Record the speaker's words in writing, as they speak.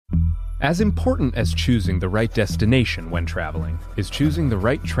As important as choosing the right destination when traveling is choosing the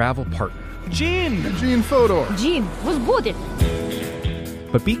right travel partner. Gene Fodor. Gene, was будет?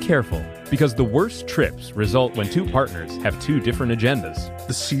 But be careful, because the worst trips result when two partners have two different agendas.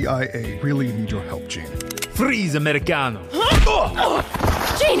 The CIA really need your help, Gene. Freeze, Americano!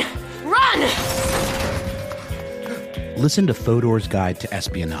 Gene, run! Listen to Fodor's Guide to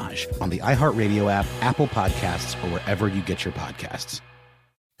Espionage on the iHeartRadio app, Apple Podcasts, or wherever you get your podcasts.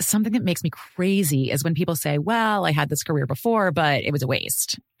 Something that makes me crazy is when people say, well, I had this career before, but it was a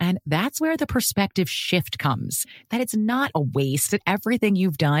waste. And that's where the perspective shift comes, that it's not a waste, that everything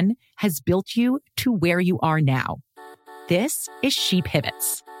you've done has built you to where you are now. This is She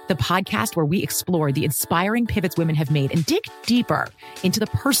Pivots, the podcast where we explore the inspiring pivots women have made and dig deeper into the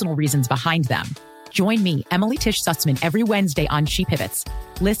personal reasons behind them. Join me, Emily Tish Sussman, every Wednesday on She Pivots.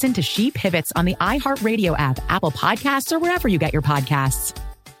 Listen to She Pivots on the iHeartRadio app, Apple Podcasts, or wherever you get your podcasts.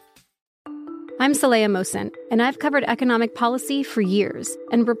 I'm Saleha Mohsin, and I've covered economic policy for years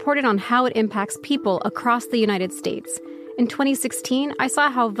and reported on how it impacts people across the United States. In 2016, I saw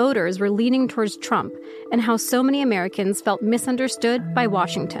how voters were leaning towards Trump and how so many Americans felt misunderstood by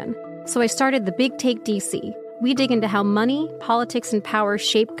Washington. So I started The Big Take DC. We dig into how money, politics, and power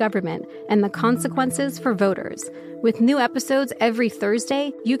shape government and the consequences for voters. With new episodes every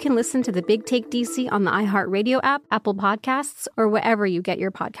Thursday, you can listen to The Big Take DC on the iHeartRadio app, Apple Podcasts, or wherever you get your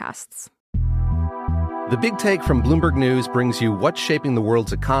podcasts. The Big Take from Bloomberg News brings you what's shaping the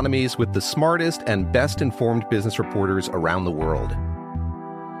world's economies with the smartest and best-informed business reporters around the world.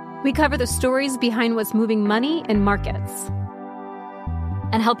 We cover the stories behind what's moving money and markets.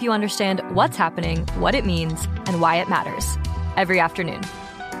 And help you understand what's happening, what it means, and why it matters. Every afternoon.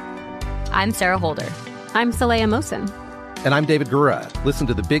 I'm Sarah Holder. I'm Saleha Mohsin. And I'm David Gura. Listen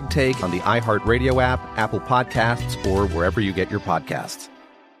to The Big Take on the iHeartRadio app, Apple Podcasts, or wherever you get your podcasts.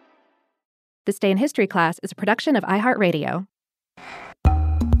 This Day in History class is a production of iHeartRadio.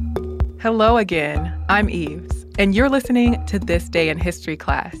 Hello again. I'm Eves, and you're listening to This Day in History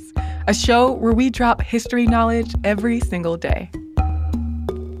class, a show where we drop history knowledge every single day.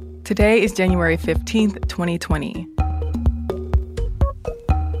 Today is January 15th, 2020.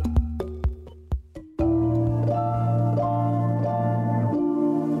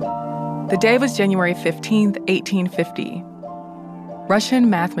 The day was January 15th, 1850. Russian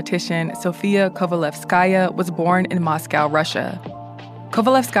mathematician Sofia Kovalevskaya was born in Moscow, Russia.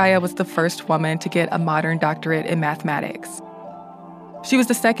 Kovalevskaya was the first woman to get a modern doctorate in mathematics. She was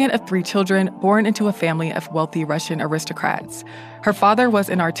the second of three children born into a family of wealthy Russian aristocrats. Her father was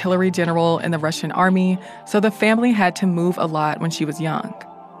an artillery general in the Russian army, so the family had to move a lot when she was young.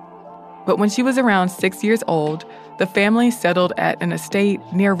 But when she was around 6 years old, the family settled at an estate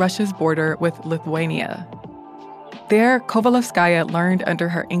near Russia's border with Lithuania. There, Kovalevskaya learned under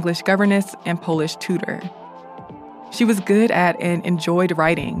her English governess and Polish tutor. She was good at and enjoyed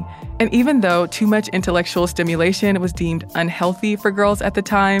writing, and even though too much intellectual stimulation was deemed unhealthy for girls at the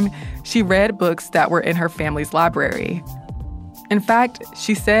time, she read books that were in her family's library. In fact,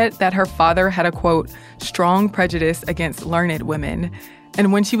 she said that her father had a, quote, strong prejudice against learned women,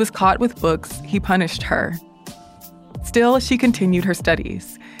 and when she was caught with books, he punished her. Still, she continued her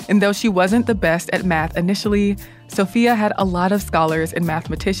studies, and though she wasn't the best at math initially, Sofia had a lot of scholars and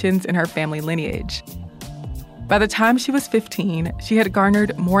mathematicians in her family lineage. By the time she was 15, she had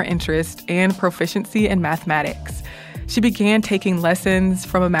garnered more interest and proficiency in mathematics. She began taking lessons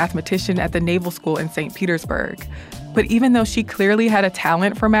from a mathematician at the Naval School in St. Petersburg. But even though she clearly had a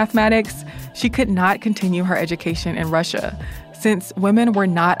talent for mathematics, she could not continue her education in Russia, since women were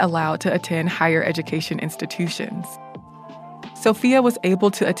not allowed to attend higher education institutions. Sofia was able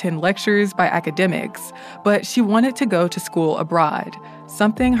to attend lectures by academics, but she wanted to go to school abroad,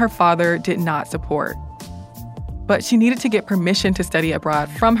 something her father did not support. But she needed to get permission to study abroad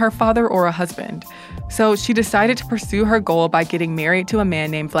from her father or a husband, so she decided to pursue her goal by getting married to a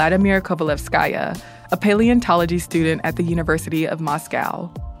man named Vladimir Kovalevskaya, a paleontology student at the University of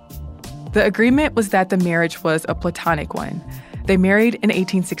Moscow. The agreement was that the marriage was a platonic one. They married in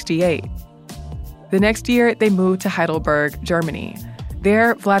 1868. The next year, they moved to Heidelberg, Germany.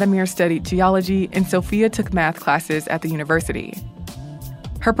 There, Vladimir studied geology and Sofia took math classes at the university.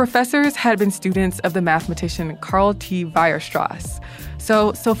 Her professors had been students of the mathematician Karl T. Weierstrass,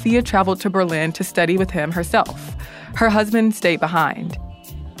 so Sofia traveled to Berlin to study with him herself. Her husband stayed behind.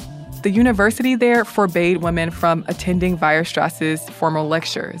 The university there forbade women from attending Weierstrass's formal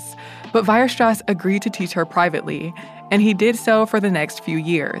lectures, but Weierstrass agreed to teach her privately, and he did so for the next few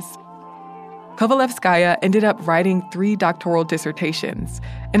years. Kovalevskaya ended up writing 3 doctoral dissertations,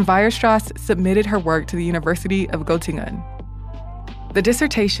 and Weierstrass submitted her work to the University of Göttingen. The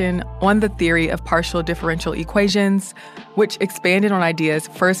dissertation on the theory of partial differential equations, which expanded on ideas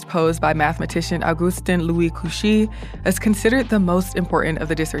first posed by mathematician Augustin Louis Cauchy, is considered the most important of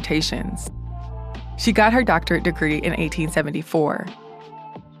the dissertations. She got her doctorate degree in 1874.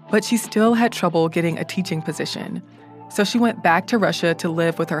 But she still had trouble getting a teaching position, so she went back to Russia to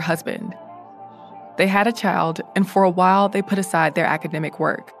live with her husband. They had a child, and for a while they put aside their academic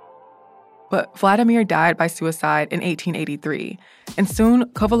work. But Vladimir died by suicide in 1883, and soon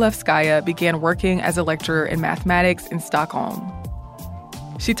Kovalevskaya began working as a lecturer in mathematics in Stockholm.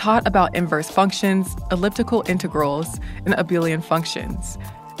 She taught about inverse functions, elliptical integrals, and abelian functions,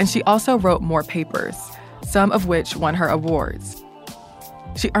 and she also wrote more papers, some of which won her awards.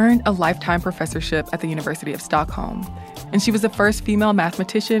 She earned a lifetime professorship at the University of Stockholm, and she was the first female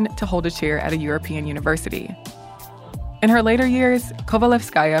mathematician to hold a chair at a European university. In her later years,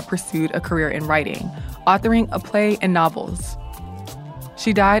 Kovalevskaya pursued a career in writing, authoring a play and novels.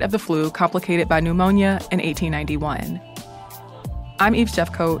 She died of the flu complicated by pneumonia in 1891. I'm Eve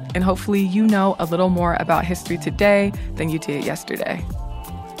Jeffcoat, and hopefully you know a little more about history today than you did yesterday.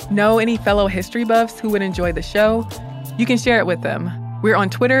 Know any fellow history buffs who would enjoy the show? You can share it with them. We're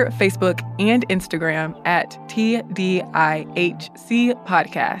on Twitter, Facebook, and Instagram at TDIHC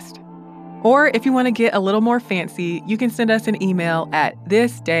Podcast. Or if you want to get a little more fancy, you can send us an email at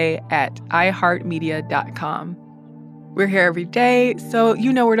thisday@iheartmedia.com. We're here every day, so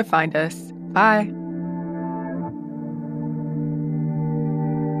you know where to find us. Bye.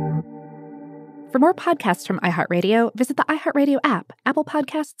 For more podcasts from iHeartRadio, visit the iHeartRadio app, Apple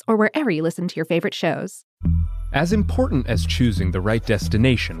Podcasts, or wherever you listen to your favorite shows. As important as choosing the right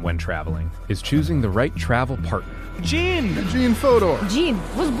destination when traveling is choosing the right travel partner. Gene Fodor. Gene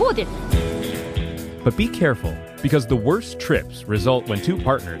was wounded. But be careful, because the worst trips result when two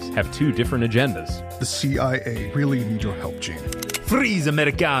partners have two different agendas. The CIA really need your help, Gene. Freeze,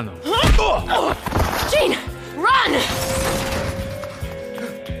 Americano! Gene, run!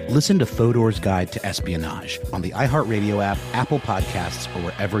 Listen to Fodor's Guide to Espionage on the iHeartRadio app, Apple Podcasts, or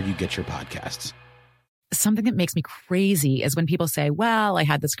wherever you get your podcasts. Something that makes me crazy is when people say, well, I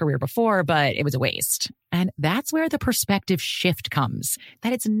had this career before, but it was a waste. And that's where the perspective shift comes,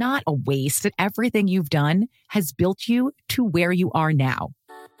 that it's not a waste, that everything you've done has built you to where you are now.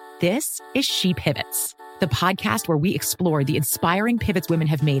 This is She Pivots, the podcast where we explore the inspiring pivots women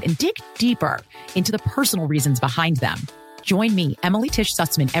have made and dig deeper into the personal reasons behind them. Join me, Emily Tish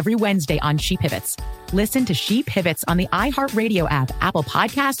Sussman, every Wednesday on She Pivots. Listen to She Pivots on the iHeartRadio app, Apple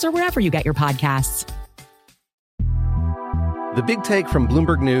Podcasts, or wherever you get your podcasts. The Big Take from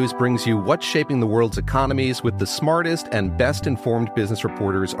Bloomberg News brings you what's shaping the world's economies with the smartest and best-informed business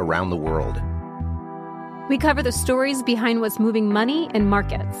reporters around the world. We cover the stories behind what's moving money and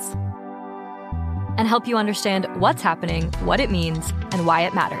markets. And help you understand what's happening, what it means, and why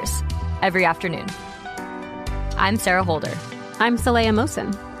it matters. Every afternoon. I'm Sarah Holder. I'm Saleha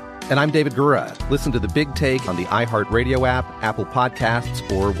Mohsin. And I'm David Gura. Listen to The Big Take on the iHeartRadio app, Apple Podcasts,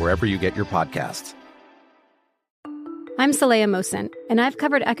 or wherever you get your podcasts. I'm Saleha Mohsin, and I've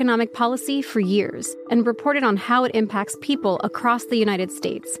covered economic policy for years and reported on how it impacts people across the United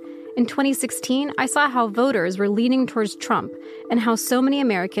States. In 2016, I saw how voters were leaning towards Trump and how so many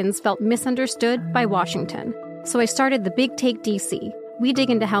Americans felt misunderstood by Washington. So I started The Big Take DC. We dig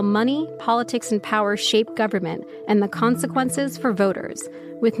into how money, politics, and power shape government and the consequences for voters.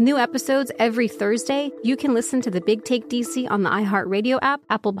 With new episodes every Thursday, you can listen to The Big Take DC on the iHeartRadio app,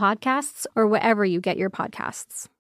 Apple Podcasts, or wherever you get your podcasts.